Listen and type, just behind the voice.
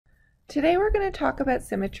Today we're going to talk about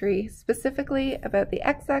symmetry, specifically about the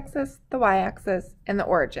x-axis, the y-axis, and the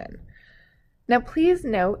origin. Now please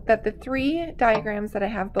note that the three diagrams that I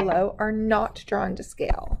have below are not drawn to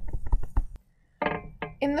scale.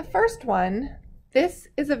 In the first one, this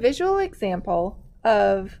is a visual example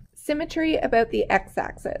of symmetry about the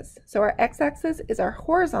x-axis. So our x-axis is our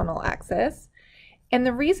horizontal axis, and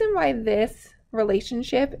the reason why this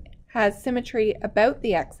relationship has symmetry about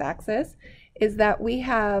the x-axis is that we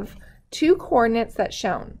have two coordinates that's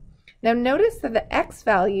shown. Now notice that the x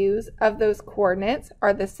values of those coordinates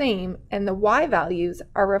are the same and the y values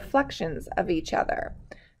are reflections of each other.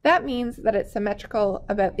 That means that it's symmetrical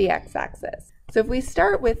about the x-axis. So if we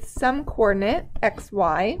start with some coordinate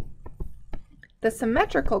xy, the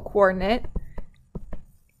symmetrical coordinate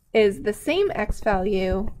is the same x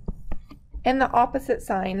value and the opposite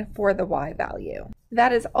sign for the y value.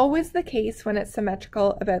 That is always the case when it's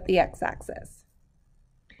symmetrical about the x-axis.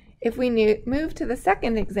 If we move to the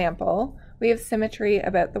second example, we have symmetry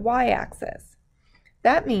about the y-axis.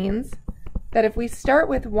 That means that if we start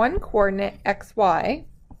with one coordinate xy,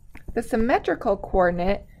 the symmetrical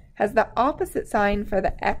coordinate has the opposite sign for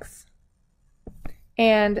the x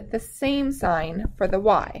and the same sign for the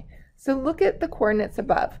y. So look at the coordinates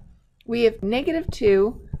above. We have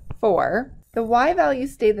 -2, 4. The y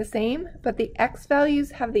values stay the same, but the x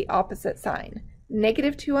values have the opposite sign.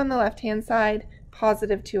 -2 on the left-hand side,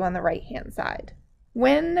 +2 on the right-hand side.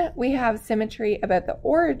 When we have symmetry about the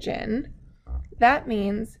origin, that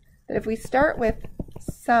means that if we start with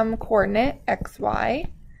some coordinate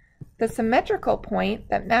xy, the symmetrical point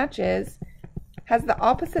that matches has the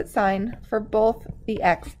opposite sign for both the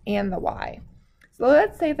x and the y. So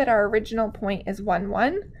let's say that our original point is 1,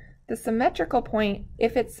 1. The symmetrical point,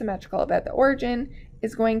 if it's symmetrical about the origin,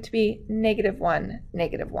 is going to be -1,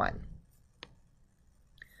 -1.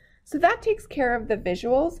 So that takes care of the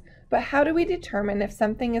visuals, but how do we determine if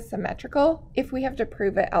something is symmetrical if we have to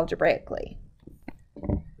prove it algebraically?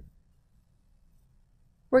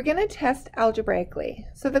 We're going to test algebraically.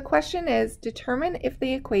 So the question is, determine if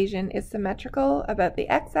the equation is symmetrical about the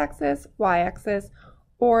x-axis, y-axis,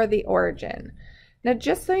 or the origin. Now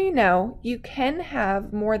just so you know, you can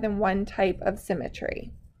have more than one type of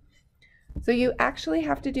symmetry. So you actually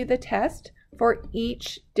have to do the test for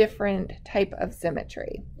each different type of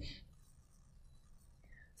symmetry.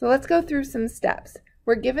 So let's go through some steps.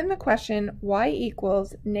 We're given the question y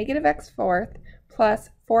equals -x4 plus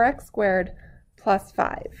 4x squared plus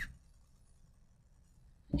 5.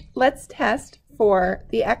 Let's test for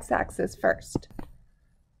the x-axis first.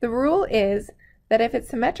 The rule is that if it's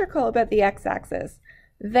symmetrical about the x-axis,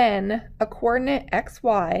 then a coordinate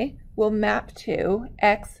xy will map to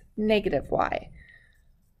x -y.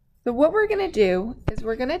 So what we're going to do is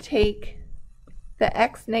we're going to take the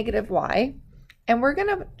x -y and we're going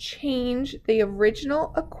to change the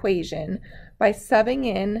original equation by subbing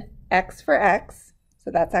in x for x,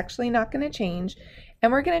 so that's actually not going to change,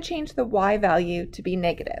 and we're going to change the y value to be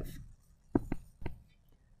negative.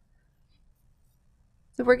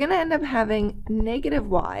 So we're going to end up having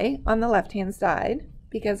 -y on the left-hand side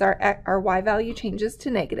because our y value changes to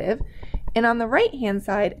negative, and on the right-hand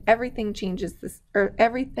side everything changes this, or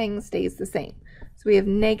everything stays the same. So we have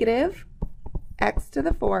 -x⁴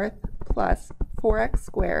 plus 4x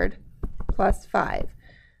squared plus 5,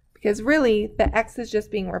 because really the x is just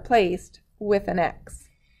being replaced with an x.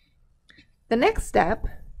 The next step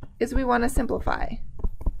is we want to simplify.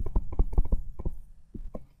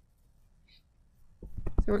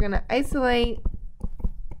 So we're going to isolate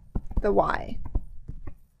the y.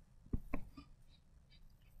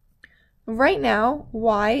 Right now,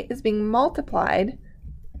 y is being multiplied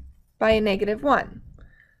by a -1.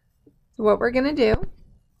 So what we're going to do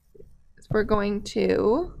is we're going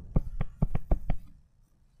to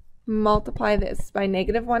multiply this by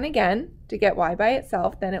 -1 again to get y by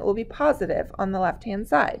itself, then it will be positive on the left-hand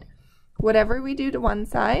side. Whatever we do to one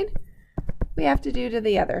side, we have to do to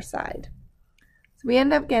the other side. So we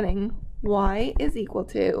end up getting y is equal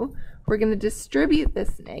to, we're going to distribute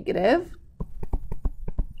this negative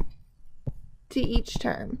to each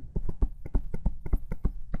term.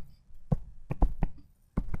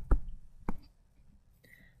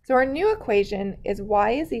 So our new equation is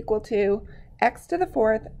y is equal to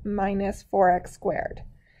x⁴ minus 4x squared.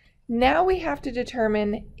 Now we have to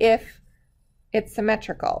determine if it's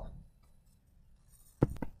symmetrical.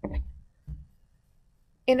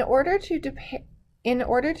 In order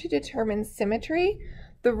to determine symmetry,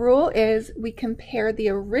 the rule is we compare the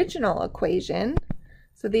original equation.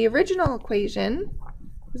 So the original equation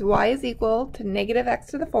is y is equal to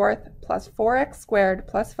 -x⁴ plus 4x squared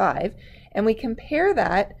plus 5, and we compare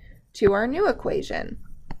that to our new equation.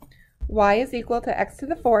 y is equal to x to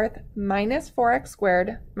the fourth minus 4x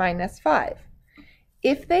squared minus 5.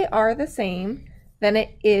 If they are the same, then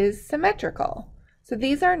it is symmetrical. So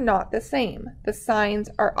these are not the same. The signs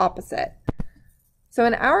are opposite. So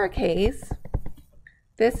in our case,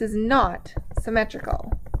 this is not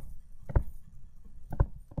symmetrical.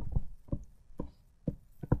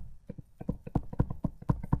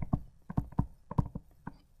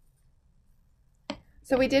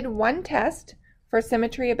 So we did one test for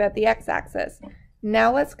symmetry about the x-axis.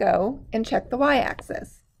 Now let's go and check the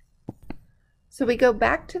y-axis. So we go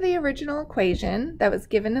back to the original equation that was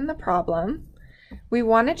given in the problem. We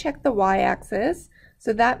want to check the y-axis,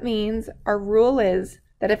 so that means our rule is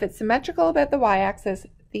that if it's symmetrical about the y-axis,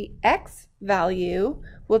 the x value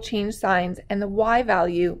will change signs and the y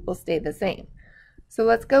value will stay the same. So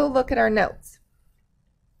let's go look at our notes.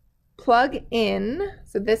 Plug in,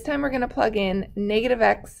 so this time we're going to plug in negative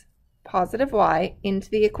x, positive y into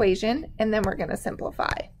the equation, and then we're going to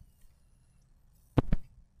simplify.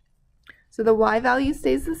 So the y value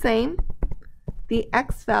stays the same. The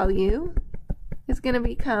x value is going to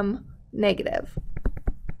become negative.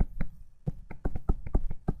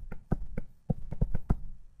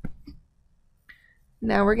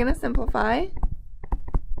 Now we're going to simplify.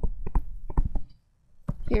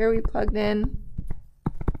 Here we plugged in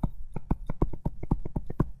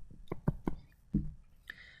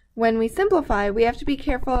when we simplify, we have to be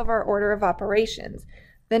careful of our order of operations.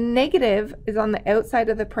 The negative is on the outside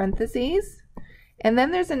of the parentheses, and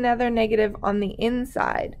then there's another negative on the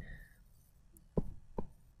inside,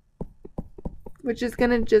 which is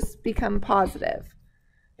going to just become positive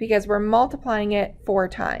because we're multiplying it 4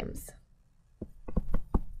 times.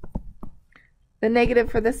 The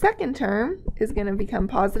negative for the second term is going to become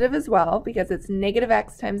positive as well because it's negative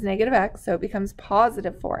x times negative x, so it becomes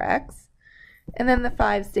positive 4x. And then the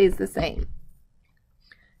 5 stays the same.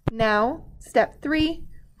 Now, step 3,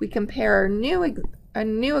 we compare our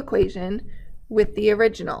new equation with the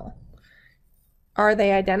original. Are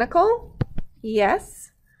they identical?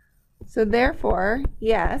 Yes. So therefore,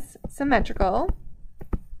 yes, symmetrical.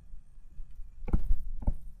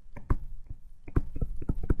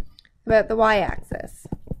 About the y-axis.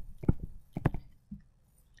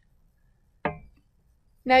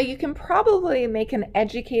 Now you can probably make an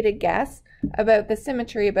educated guess about the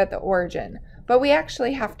symmetry about the origin, but we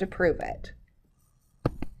actually have to prove it.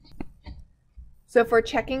 So if we're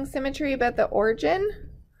checking symmetry about the origin,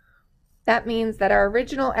 that means that our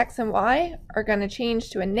original x and y are going to change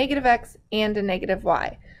to a negative x and a negative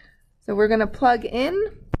y. So we're going to plug in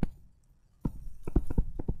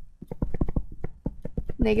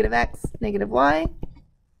negative x, negative y.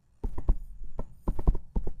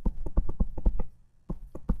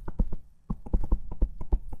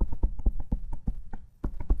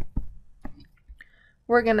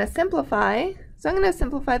 We're going to simplify. So I'm going to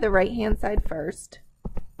simplify the right-hand side first.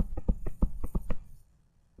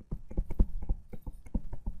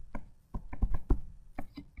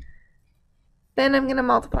 Then I'm going to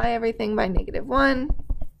multiply everything by negative 1.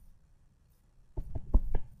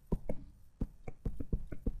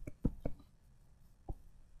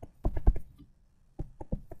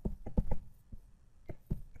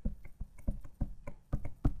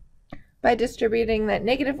 By distributing that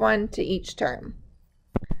negative 1 to each term.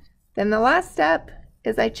 Then the last step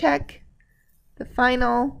is I check the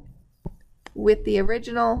final with the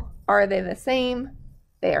original. Are they the same?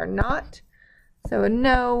 They are not. So a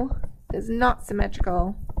no is not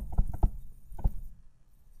symmetrical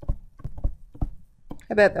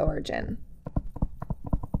about the origin.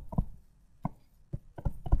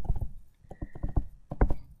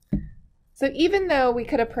 So even though we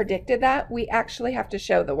could have predicted that, we actually have to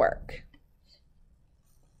show the work.